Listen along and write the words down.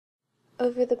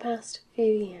Over the past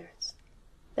few years,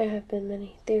 there have been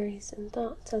many theories and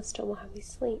thoughts as to why we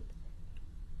sleep,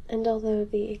 and although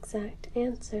the exact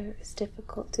answer is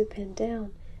difficult to pin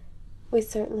down, we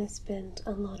certainly spend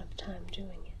a lot of time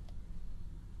doing it.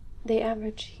 The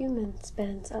average human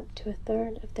spends up to a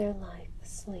third of their life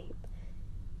asleep,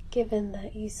 given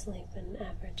that you sleep an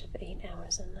average of 8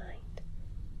 hours a night.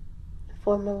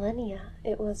 For millennia,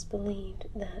 it was believed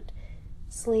that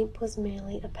sleep was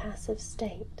merely a passive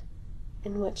state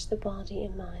in which the body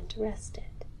and mind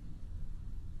rested,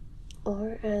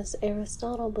 or, as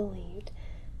Aristotle believed,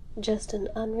 just an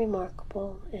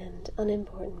unremarkable and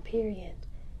unimportant period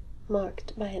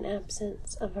marked by an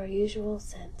absence of our usual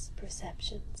sense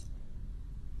perceptions.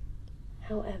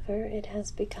 However, it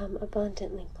has become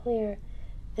abundantly clear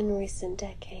in recent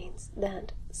decades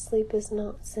that sleep is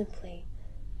not simply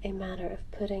a matter of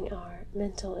putting our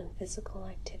mental and physical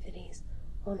activities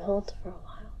on hold for a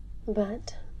while,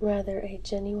 but rather a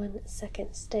genuine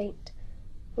second state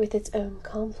with its own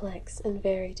complex and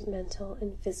varied mental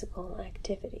and physical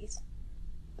activities.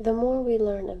 The more we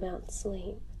learn about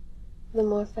sleep, the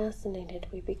more fascinated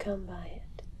we become by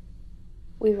it.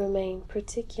 We remain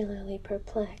particularly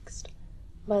perplexed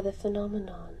by the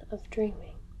phenomenon of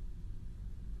dreaming.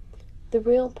 The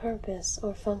real purpose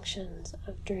or functions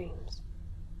of dreams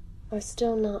are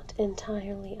still not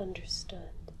entirely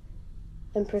understood,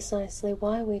 and precisely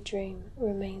why we dream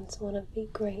remains one of the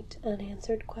great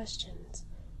unanswered questions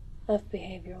of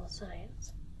behavioral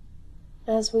science.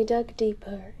 As we dug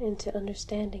deeper into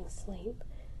understanding sleep,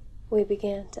 we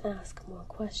began to ask more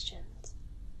questions.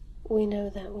 We know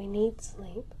that we need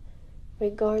sleep,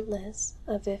 regardless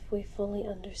of if we fully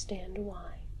understand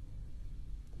why.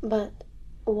 But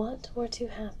what were to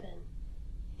happen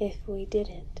if we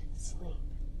didn't sleep?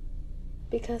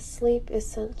 Because sleep is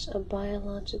such a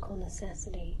biological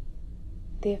necessity,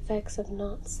 the effects of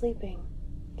not sleeping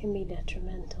can be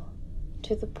detrimental,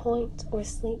 to the point where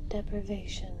sleep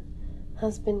deprivation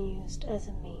has been used as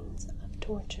a means of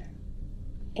torture.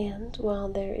 And while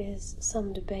there is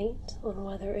some debate on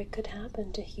whether it could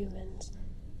happen to humans,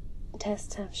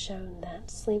 tests have shown that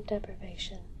sleep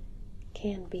deprivation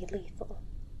can be lethal.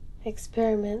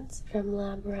 Experiments from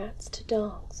lab rats to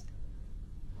dogs,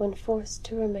 when forced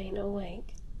to remain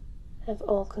awake, have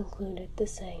all concluded the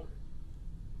same,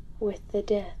 with the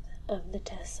death of the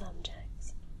test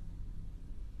subjects.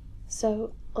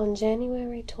 So, on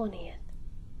January 20th,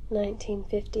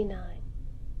 1959,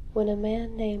 when a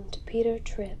man named Peter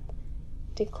Tripp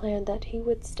declared that he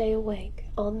would stay awake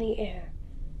on the air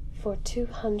for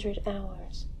 200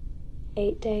 hours,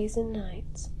 8 days and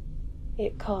nights,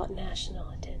 it caught national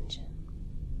attention.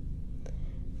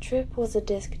 Tripp was a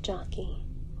disc jockey,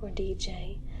 or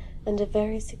DJ, and a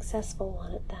very successful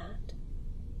one at that.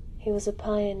 He was a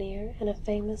pioneer and a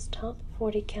famous top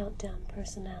 40 countdown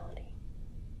personality.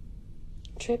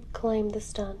 Tripp claimed the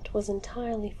stunt was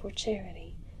entirely for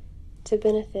charity, to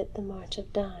benefit the March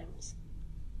of Dimes.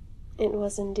 It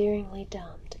was endearingly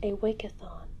dubbed a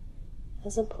wake-a-thon,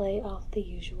 as a play off the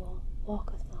usual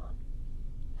walk-a-thon.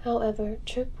 However,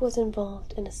 Tripp was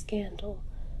involved in a scandal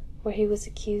where he was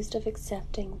accused of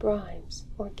accepting bribes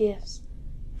or gifts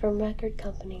from record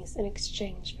companies in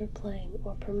exchange for playing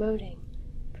or promoting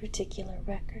particular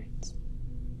records.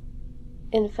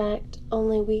 In fact,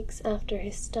 only weeks after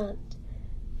his stunt,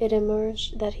 it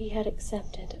emerged that he had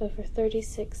accepted over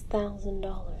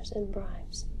 $36,000 in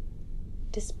bribes,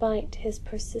 despite his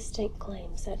persistent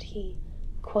claims that he,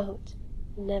 quote,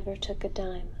 never took a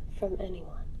dime from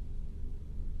anyone.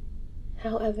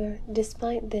 However,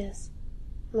 despite this,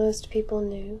 most people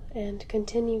knew and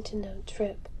continue to know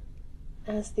Tripp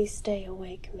as the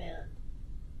stay-awake man.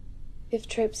 If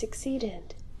Tripp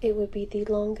succeeded, it would be the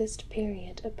longest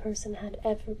period a person had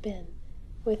ever been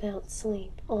without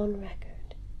sleep on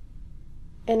record.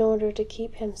 In order to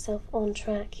keep himself on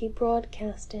track, he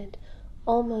broadcasted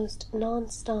almost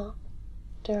non-stop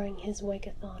during his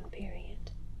wake-a-thon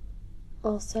period.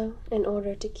 Also, in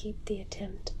order to keep the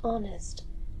attempt honest,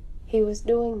 he was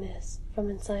doing this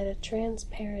from inside a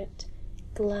transparent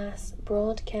glass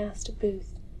broadcast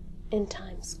booth in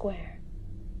Times Square,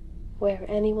 where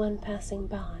anyone passing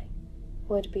by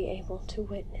would be able to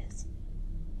witness.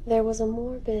 There was a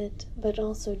morbid but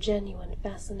also genuine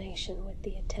fascination with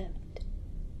the attempt,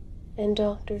 and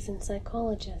doctors and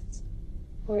psychologists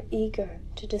were eager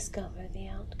to discover the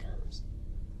outcomes.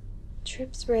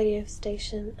 Tripp's radio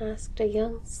station asked a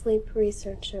young sleep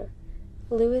researcher,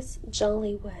 Louis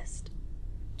Jolly West,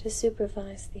 to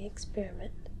supervise the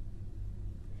experiment.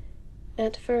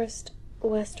 At first,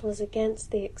 West was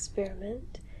against the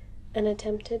experiment and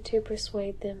attempted to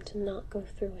persuade them to not go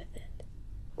through with it.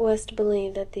 West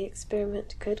believed that the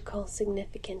experiment could cause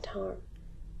significant harm.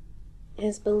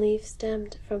 His belief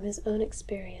stemmed from his own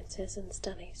experiences and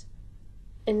studies.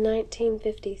 In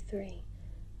 1953,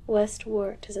 West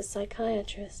worked as a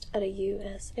psychiatrist at a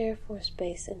U.S. Air Force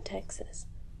base in Texas.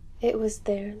 It was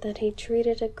there that he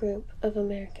treated a group of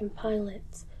American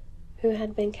pilots who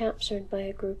had been captured by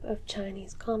a group of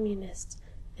Chinese communists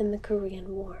in the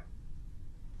Korean War.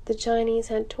 The Chinese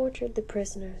had tortured the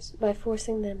prisoners by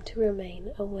forcing them to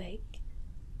remain awake.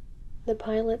 The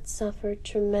pilots suffered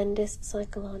tremendous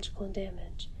psychological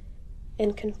damage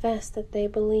and confessed that they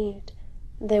believed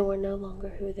they were no longer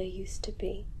who they used to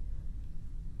be.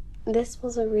 This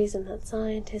was a reason that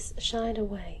scientists shied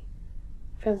away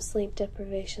from sleep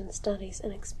deprivation studies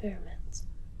and experiments.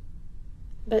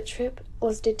 But Tripp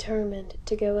was determined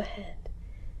to go ahead,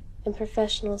 and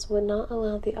professionals would not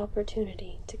allow the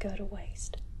opportunity to go to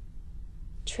waste.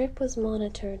 Tripp was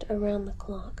monitored around the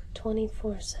clock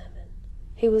 24/7.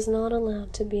 He was not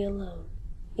allowed to be alone,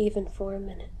 even for a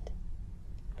minute.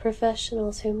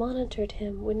 Professionals who monitored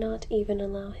him would not even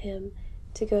allow him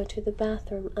to go to the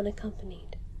bathroom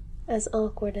unaccompanied, as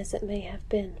awkward as it may have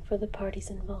been for the parties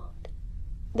involved.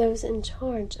 Those in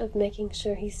charge of making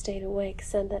sure he stayed awake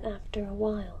said that after a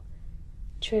while,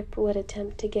 Tripp would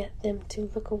attempt to get them to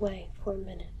look away for a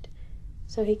minute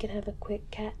so he could have a quick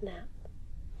cat nap,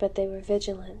 but they were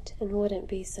vigilant and wouldn't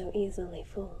be so easily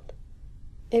fooled.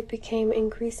 It became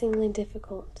increasingly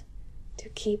difficult to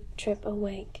keep Tripp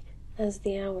awake as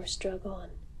the hours drug on,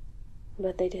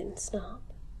 but they didn't stop.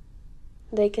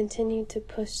 They continued to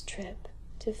push Tripp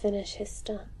to finish his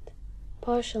stunt,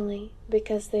 partially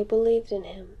because they believed in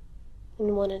him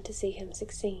and wanted to see him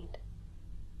succeed,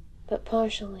 but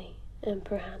partially, and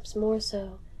perhaps more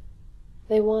so,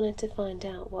 they wanted to find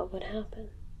out what would happen.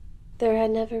 There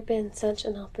had never been such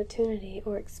an opportunity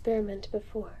or experiment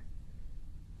before,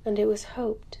 and it was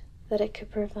hoped that it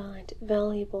could provide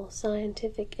valuable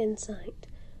scientific insight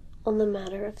on the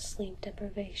matter of sleep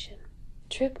deprivation.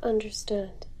 Tripp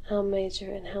understood how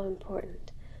major and how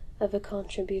important of a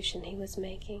contribution he was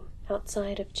making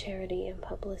outside of charity and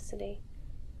publicity,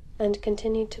 and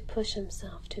continued to push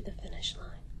himself to the finish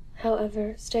line.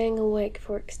 However, staying awake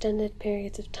for extended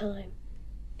periods of time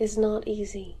is not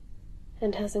easy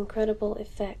and has incredible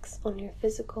effects on your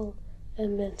physical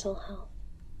and mental health.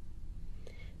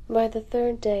 By the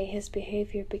third day, his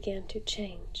behavior began to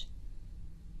change.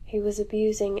 He was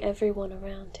abusing everyone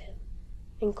around him,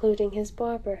 including his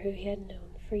barber who he had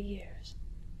known for years.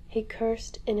 He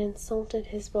cursed and insulted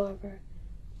his barber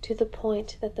to the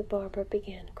point that the barber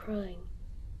began crying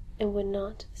and would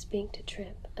not speak to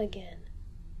Tripp again.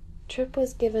 Tripp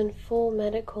was given full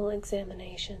medical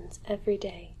examinations every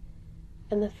day,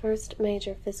 and the first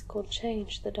major physical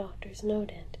change the doctors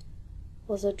noted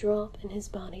was a drop in his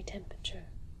body temperature.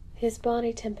 His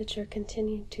body temperature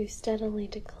continued to steadily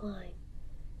decline,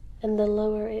 and the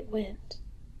lower it went,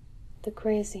 the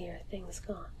crazier things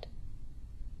got.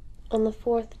 On the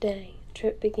fourth day,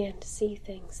 Tripp began to see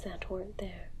things that weren't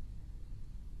there.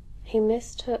 He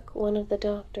mistook one of the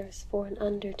doctors for an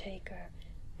undertaker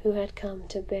who had come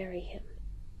to bury him.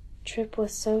 Tripp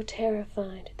was so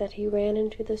terrified that he ran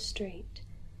into the street,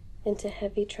 into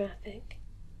heavy traffic.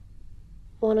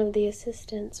 One of the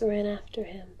assistants ran after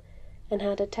him and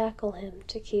had to tackle him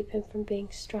to keep him from being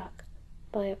struck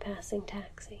by a passing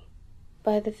taxi.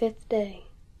 By the fifth day,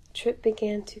 Tripp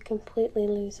began to completely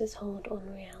lose his hold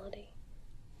on reality.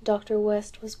 Dr.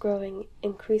 West was growing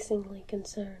increasingly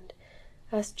concerned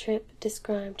as Tripp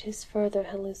described his further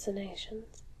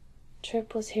hallucinations.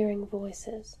 Tripp was hearing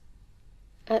voices.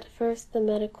 At first, the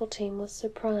medical team was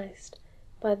surprised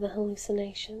by the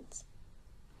hallucinations,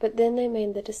 but then they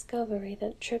made the discovery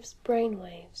that Tripp's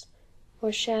brainwaves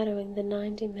were shadowing the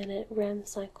 90-minute REM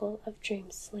cycle of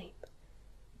dream sleep,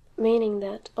 meaning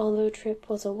that although Tripp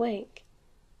was awake,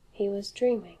 he was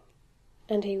dreaming,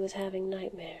 and he was having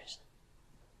nightmares.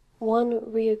 One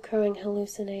reoccurring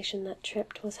hallucination that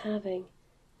Tripp was having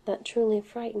that truly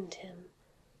frightened him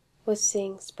was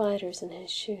seeing spiders in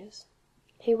his shoes.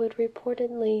 He would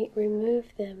reportedly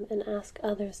remove them and ask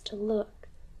others to look,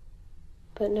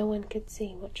 but no one could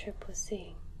see what Tripp was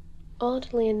seeing.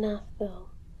 Oddly enough, though,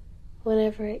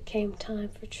 whenever it came time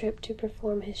for Tripp to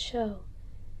perform his show,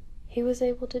 he was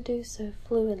able to do so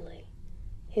fluidly,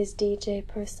 his DJ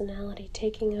personality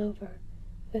taking over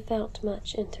without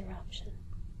much interruption.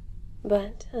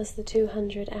 But as the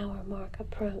 200-hour mark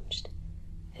approached,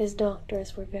 his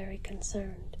doctors were very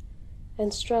concerned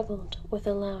and struggled with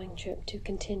allowing Tripp to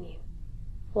continue,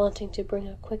 wanting to bring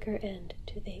a quicker end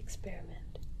to the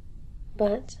experiment.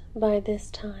 But by this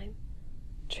time,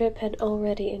 Tripp had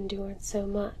already endured so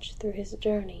much through his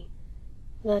journey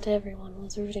that everyone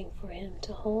was rooting for him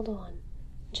to hold on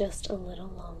just a little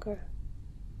longer.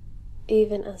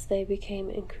 Even as they became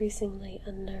increasingly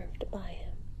unnerved by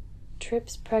him,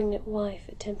 Tripp's pregnant wife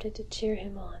attempted to cheer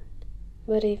him on,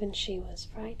 but even she was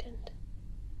frightened.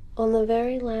 On the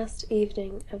very last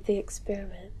evening of the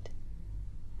experiment,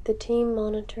 the team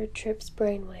monitored Tripp's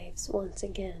brainwaves once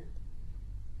again,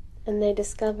 and they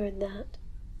discovered that,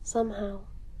 somehow,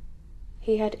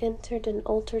 he had entered an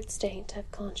altered state of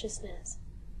consciousness.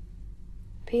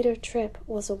 Peter Tripp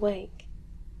was awake.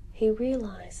 He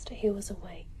realized he was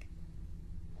awake,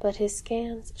 but his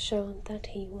scans showed that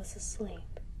he was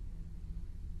asleep.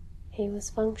 He was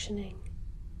functioning,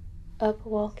 up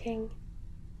walking,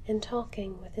 and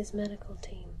talking with his medical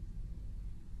team.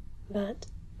 But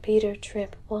Peter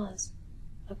Tripp was,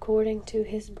 according to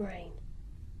his brain,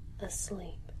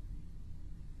 asleep.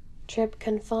 Tripp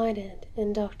confided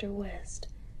in Dr. West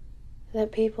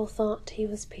that people thought he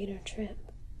was Peter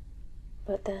Tripp,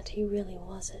 but that he really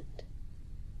wasn't.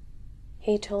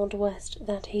 He told West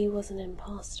that he was an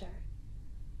imposter.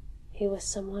 He was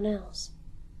someone else,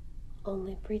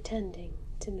 only pretending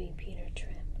to be Peter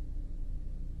Tripp.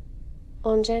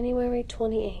 On January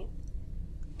 28th,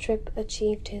 Tripp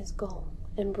achieved his goal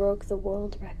and broke the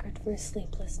world record for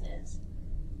sleeplessness.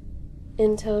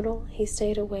 In total, he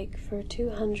stayed awake for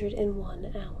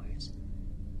 201 hours,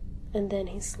 and then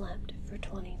he slept for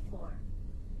 24,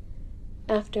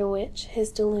 after which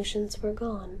his delusions were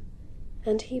gone,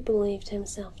 and he believed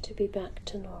himself to be back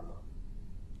to normal.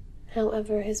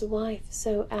 However, his wife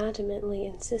so adamantly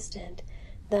insisted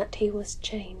that he was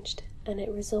changed, and it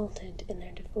resulted in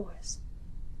their divorce.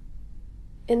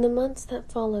 In the months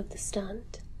that followed the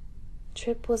stunt,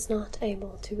 Tripp was not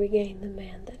able to regain the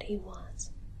man that he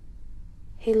was.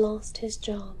 He lost his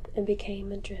job and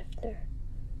became a drifter,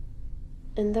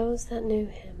 and those that knew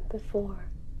him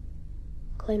before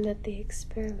claim that the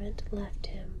experiment left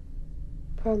him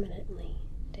permanently